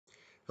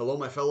Hello,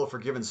 my fellow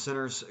forgiven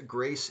sinners.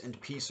 Grace and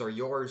peace are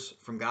yours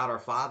from God our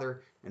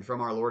Father and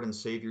from our Lord and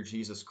Savior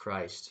Jesus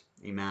Christ.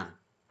 Amen.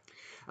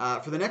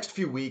 For the next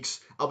few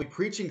weeks, I'll be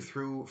preaching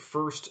through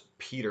 1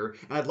 Peter,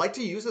 and I'd like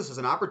to use this as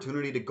an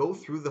opportunity to go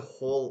through the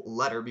whole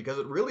letter because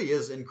it really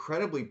is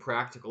incredibly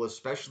practical,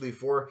 especially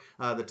for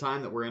the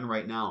time that we're in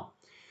right now.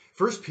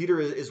 1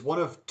 Peter is one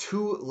of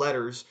two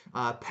letters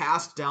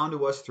passed down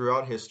to us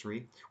throughout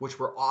history, which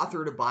were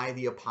authored by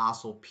the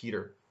Apostle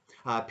Peter.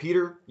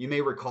 Peter, you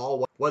may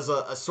recall, was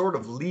a sort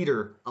of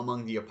leader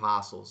among the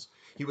apostles.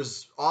 He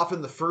was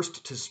often the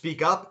first to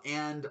speak up,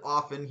 and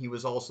often he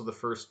was also the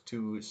first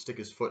to stick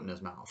his foot in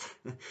his mouth.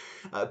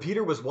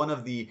 Peter was one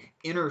of the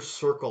inner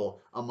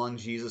circle among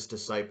Jesus'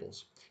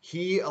 disciples.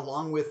 He,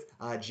 along with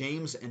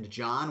James and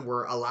John,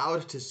 were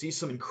allowed to see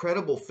some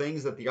incredible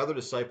things that the other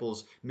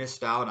disciples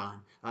missed out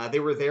on. They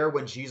were there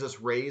when Jesus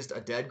raised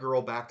a dead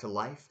girl back to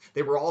life.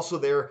 They were also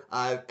there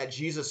at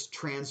Jesus'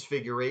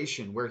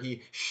 transfiguration, where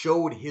he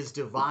showed his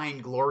divine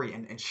glory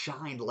and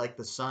shined like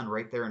the sun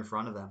right there in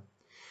front of them.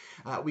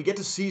 We get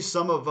to see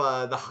some of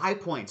the high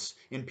points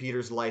in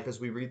Peter's life as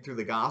we read through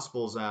the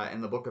Gospels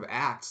and the book of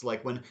Acts,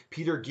 like when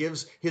Peter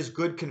gives his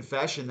good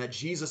confession that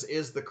Jesus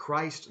is the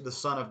Christ, the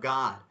Son of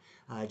God.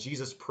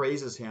 Jesus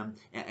praises him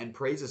and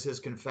praises his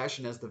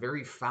confession as the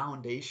very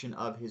foundation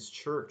of his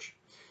church.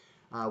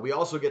 We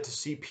also get to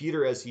see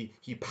Peter as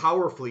he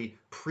powerfully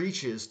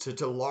preaches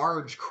to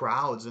large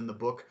crowds in the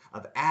book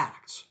of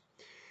Acts.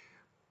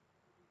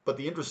 But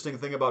the interesting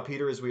thing about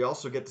Peter is we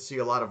also get to see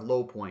a lot of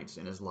low points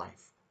in his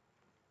life.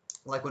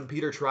 Like when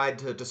Peter tried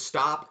to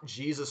stop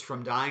Jesus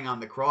from dying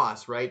on the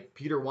cross, right?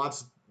 Peter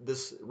wants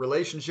this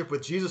relationship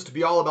with Jesus to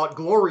be all about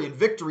glory and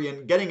victory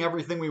and getting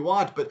everything we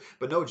want, but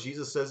no,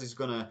 Jesus says he's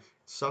going to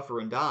suffer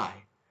and die.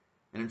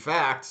 And in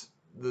fact,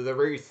 the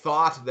very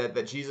thought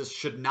that Jesus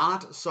should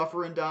not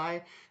suffer and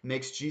die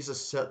makes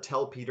Jesus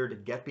tell Peter to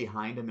get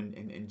behind him,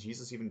 and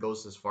Jesus even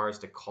goes as far as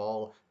to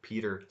call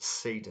Peter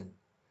Satan.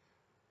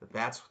 But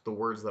that's the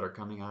words that are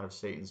coming out of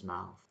Satan's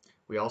mouth.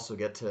 We also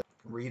get to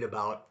read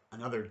about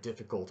another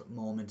difficult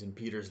moment in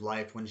Peter's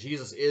life when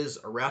Jesus is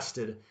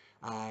arrested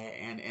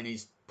and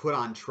he's put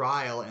on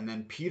trial, and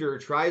then Peter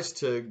tries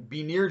to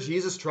be near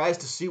Jesus, tries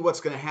to see what's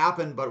going to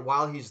happen, but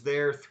while he's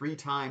there, 3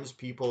 times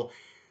people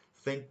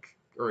think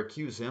or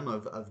accuse him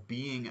of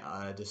being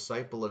a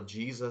disciple of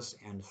Jesus,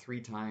 and 3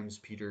 times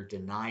Peter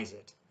denies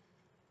it.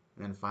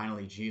 And then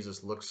finally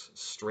Jesus looks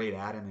straight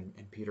at him,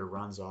 and Peter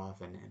runs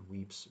off and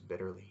weeps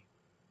bitterly.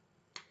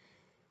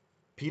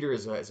 Peter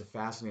is a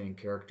fascinating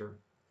character.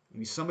 And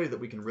he's somebody that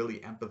we can really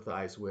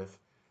empathize with,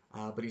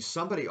 but he's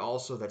somebody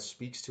also that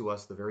speaks to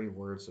us the very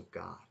words of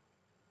God.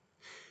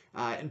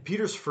 In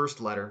Peter's first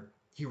letter,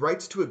 he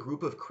writes to a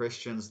group of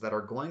Christians that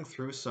are going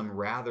through some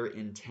rather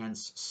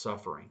intense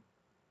suffering.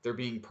 They're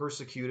being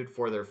persecuted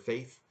for their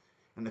faith,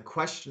 and the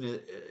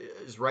question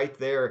is right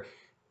there,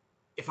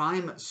 if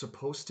I'm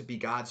supposed to be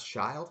God's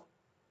child,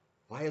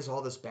 why is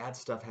all this bad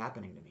stuff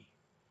happening to me?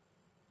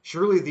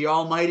 Surely the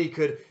Almighty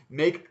could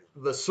make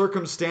the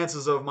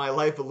circumstances of my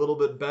life a little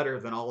bit better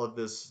than all of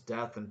this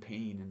death and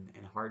pain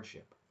and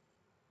hardship.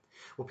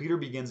 Well, Peter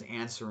begins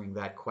answering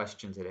that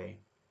question today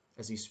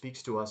as he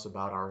speaks to us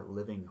about our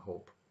living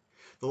hope.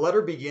 The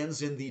letter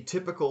begins in the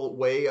typical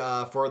way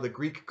for the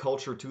Greek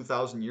culture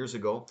 2,000 years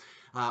ago,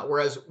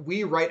 whereas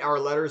we write our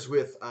letters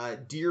with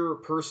dear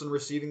person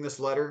receiving this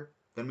letter.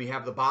 Then we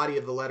have the body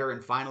of the letter,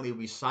 and finally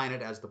we sign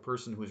it as the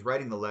person who's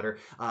writing the letter.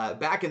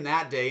 Back in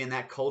that day, in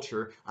that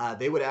culture,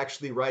 they would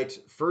actually write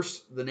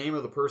first the name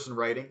of the person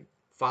writing,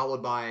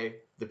 followed by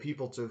the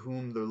people to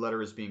whom the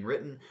letter is being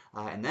written,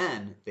 and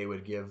then they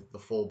would give the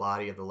full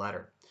body of the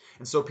letter.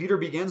 And so Peter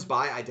begins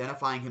by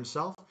identifying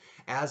himself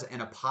as an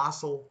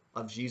apostle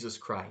of Jesus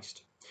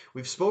Christ.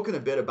 We've spoken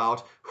a bit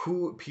about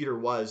who Peter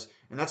was,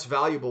 and that's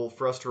valuable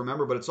for us to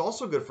remember, but it's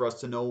also good for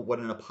us to know what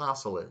an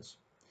apostle is.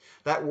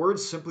 That word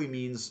simply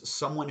means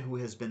someone who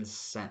has been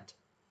sent.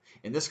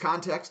 In this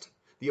context,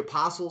 the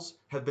apostles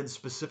have been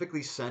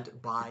specifically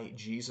sent by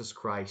Jesus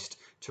Christ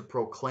to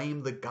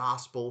proclaim the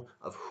gospel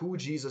of who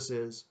Jesus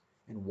is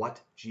and what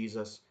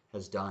Jesus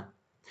has done.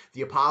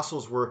 The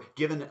apostles were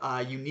given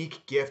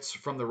unique gifts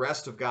from the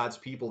rest of God's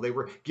people. They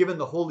were given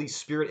the Holy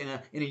Spirit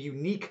in a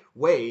unique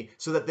way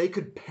so that they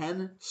could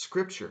pen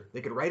Scripture.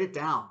 They could write it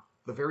down,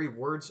 the very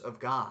words of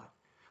God.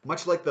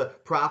 Much like the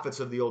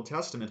prophets of the Old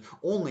Testament,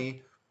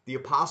 only the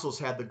apostles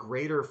had the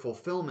greater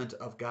fulfillment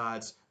of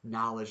God's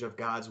knowledge, of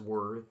God's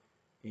word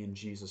in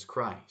Jesus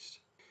Christ.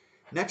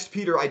 Next,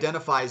 Peter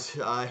identifies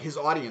his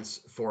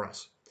audience for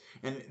us.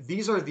 And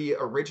these are the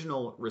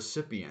original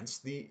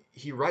recipients.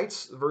 He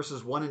writes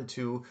verses 1 and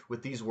 2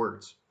 with these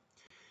words.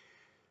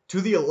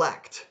 To the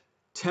elect,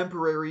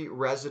 temporary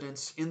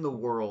residents in the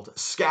world,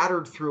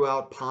 scattered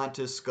throughout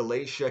Pontus,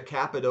 Galatia,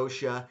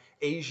 Cappadocia,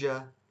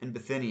 Asia, and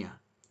Bithynia,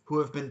 who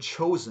have been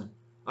chosen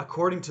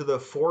according to the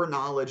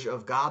foreknowledge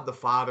of God the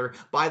Father,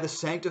 by the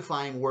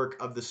sanctifying work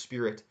of the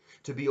Spirit,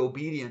 to be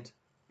obedient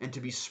and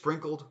to be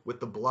sprinkled with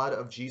the blood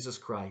of Jesus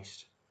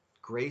Christ.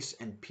 Grace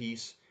and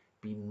peace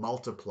be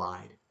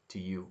multiplied to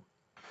you.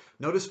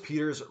 Notice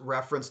Peter's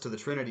reference to the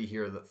Trinity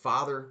here, the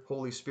Father,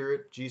 Holy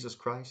Spirit, Jesus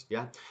Christ.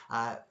 Yeah.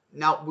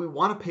 Now, we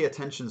want to pay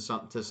attention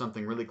to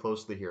something really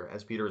closely here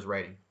as Peter is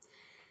writing.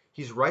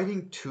 He's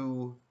writing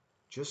to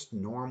just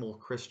normal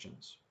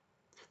Christians.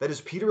 That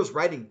is, Peter is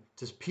writing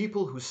to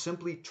people who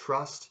simply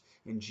trust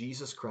in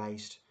Jesus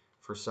Christ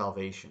for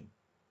salvation.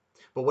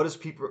 But what does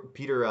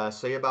Peter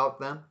say about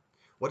them?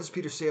 What does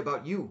Peter say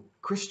about you,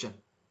 Christian?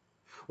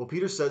 Well,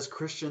 Peter says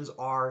Christians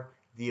are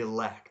the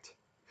elect.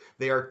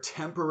 They are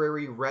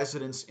temporary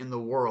residents in the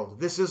world.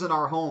 This isn't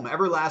our home.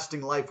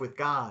 Everlasting life with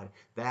God,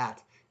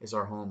 that is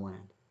our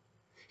homeland.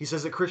 He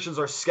says that Christians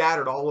are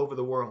scattered all over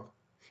the world.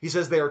 He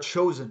says they are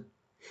chosen.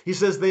 He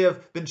says they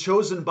have been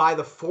chosen by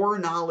the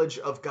foreknowledge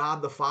of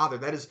God the Father.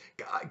 That is,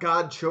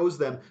 God chose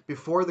them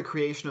before the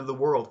creation of the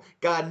world.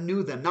 God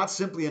knew them, not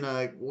simply in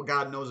a, well,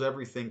 God knows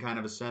everything kind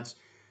of a sense,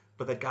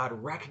 but that God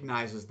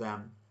recognizes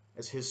them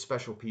as his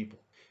special people.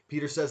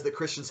 Peter says that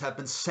Christians have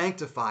been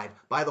sanctified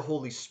by the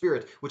Holy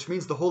Spirit, which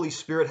means the Holy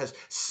Spirit has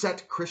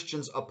set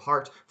Christians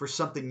apart for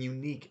something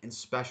unique and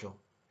special.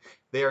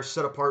 They are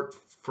set apart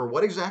for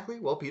what exactly?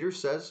 Well, Peter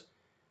says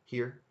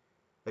here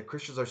that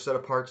Christians are set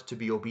apart to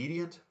be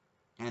obedient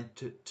and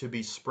to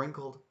be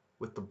sprinkled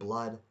with the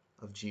blood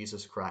of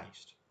Jesus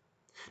Christ.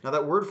 Now,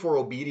 that word for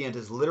obedient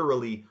is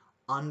literally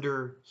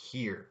under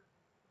here,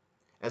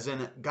 as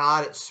in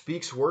God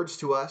speaks words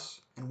to us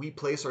and we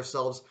place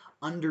ourselves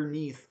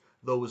underneath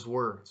those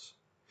words.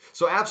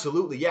 So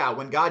absolutely, yeah,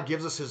 when God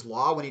gives us his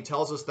law, when he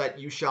tells us that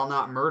you shall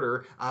not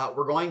murder,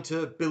 we're going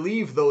to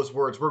believe those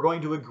words. We're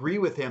going to agree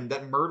with him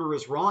that murder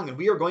is wrong, and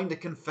we are going to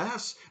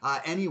confess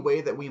any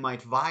way that we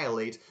might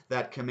violate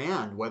that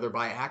command, whether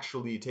by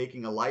actually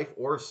taking a life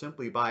or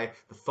simply by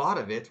the thought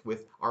of it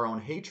with our own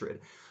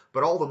hatred.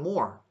 But all the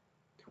more,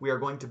 we are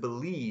going to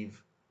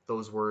believe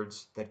those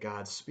words that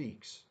God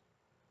speaks.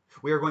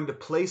 We are going to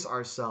place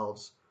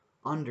ourselves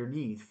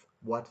underneath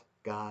what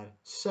God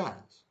says.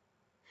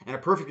 And a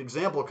perfect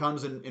example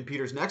comes in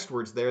Peter's next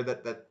words there,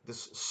 that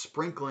this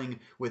sprinkling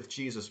with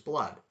Jesus'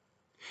 blood.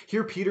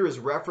 Here Peter is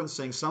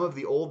referencing some of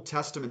the Old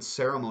Testament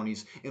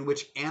ceremonies in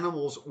which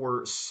animals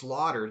were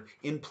slaughtered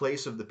in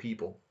place of the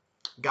people.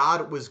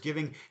 God was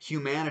giving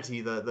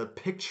humanity the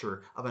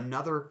picture of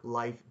another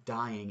life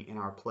dying in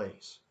our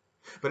place.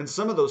 But in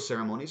some of those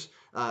ceremonies,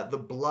 the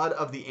blood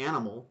of the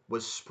animal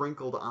was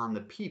sprinkled on the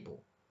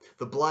people.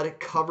 The blood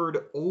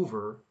covered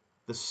over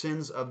the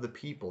sins of the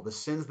people, the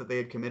sins that they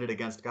had committed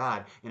against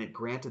God, and it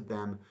granted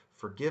them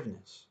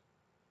forgiveness.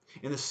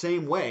 In the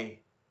same way,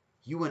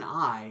 you and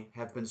I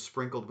have been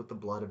sprinkled with the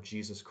blood of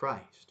Jesus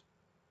Christ.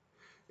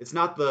 It's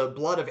not the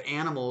blood of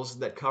animals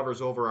that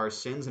covers over our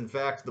sins. In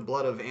fact, the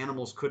blood of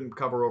animals couldn't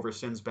cover over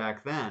sins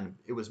back then.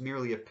 It was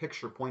merely a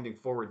picture pointing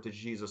forward to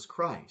Jesus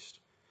Christ.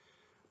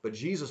 But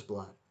Jesus'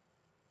 blood,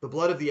 the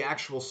blood of the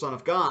actual Son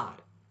of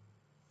God,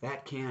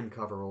 that can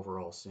cover over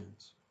all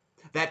sins.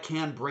 That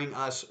can bring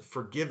us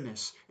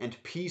forgiveness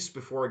and peace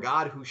before a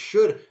God who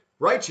should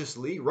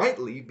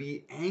rightly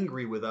be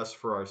angry with us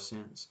for our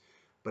sins.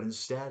 But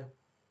instead,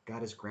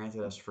 God has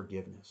granted us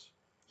forgiveness.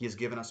 He has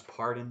given us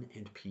pardon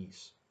and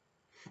peace.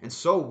 And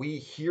so we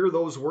hear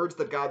those words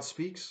that God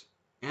speaks,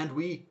 and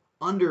we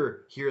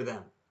underhear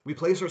them. We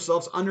place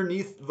ourselves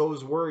underneath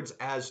those words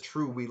as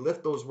true. We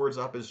lift those words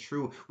up as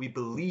true. We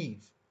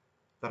believe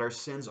that our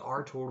sins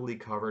are totally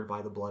covered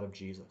by the blood of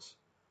Jesus.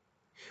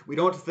 We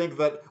don't think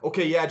that,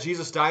 okay, yeah,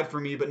 Jesus died for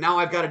me, but now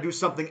I've got to do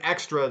something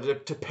extra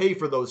to pay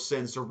for those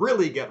sins, to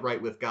really get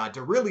right with God,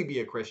 to really be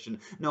a Christian.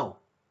 No,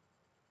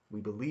 we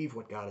believe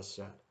what God has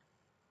said,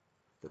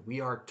 that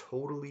we are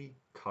totally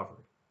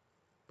covered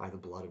by the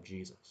blood of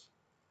Jesus.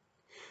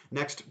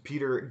 Next,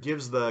 Peter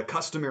gives the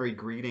customary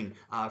greeting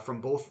from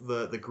both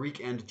the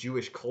Greek and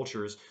Jewish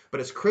cultures,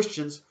 but as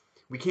Christians,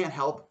 we can't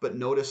help but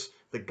notice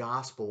the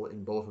gospel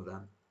in both of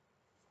them.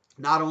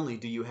 Not only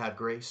do you have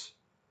grace,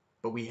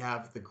 but we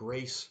have the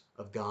grace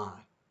of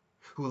God,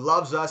 who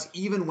loves us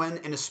even when,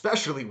 and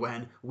especially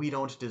when, we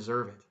don't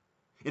deserve it.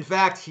 In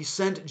fact, he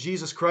sent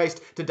Jesus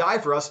Christ to die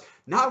for us,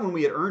 not when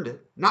we had earned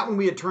it, not when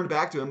we had turned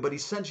back to him, but he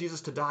sent Jesus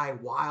to die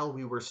while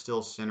we were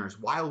still sinners,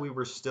 while we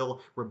were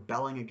still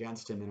rebelling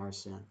against him in our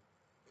sin.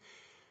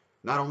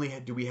 Not only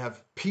do we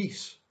have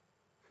peace,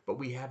 but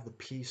we have the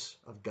peace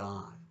of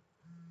God.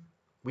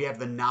 We have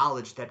the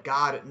knowledge that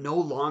God no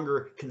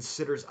longer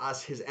considers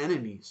us his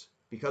enemies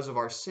because of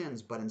our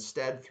sins, but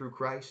instead, through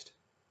Christ,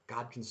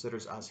 God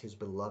considers us his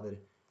beloved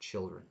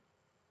children.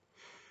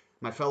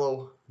 My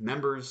fellow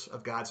members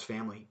of God's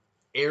family,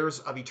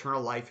 heirs of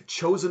eternal life,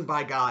 chosen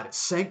by God,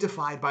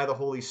 sanctified by the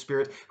Holy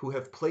Spirit, who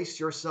have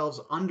placed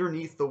yourselves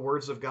underneath the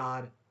words of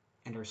God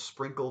and are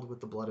sprinkled with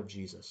the blood of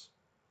Jesus.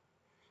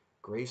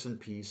 Grace and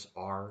peace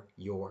are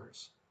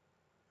yours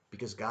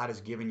because God has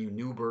given you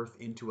new birth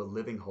into a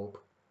living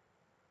hope,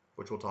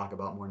 which we'll talk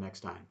about more next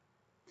time.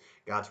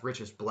 God's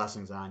richest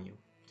blessings on you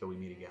till we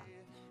meet again.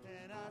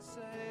 And I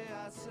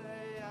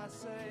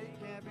say,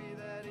 can't be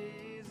that.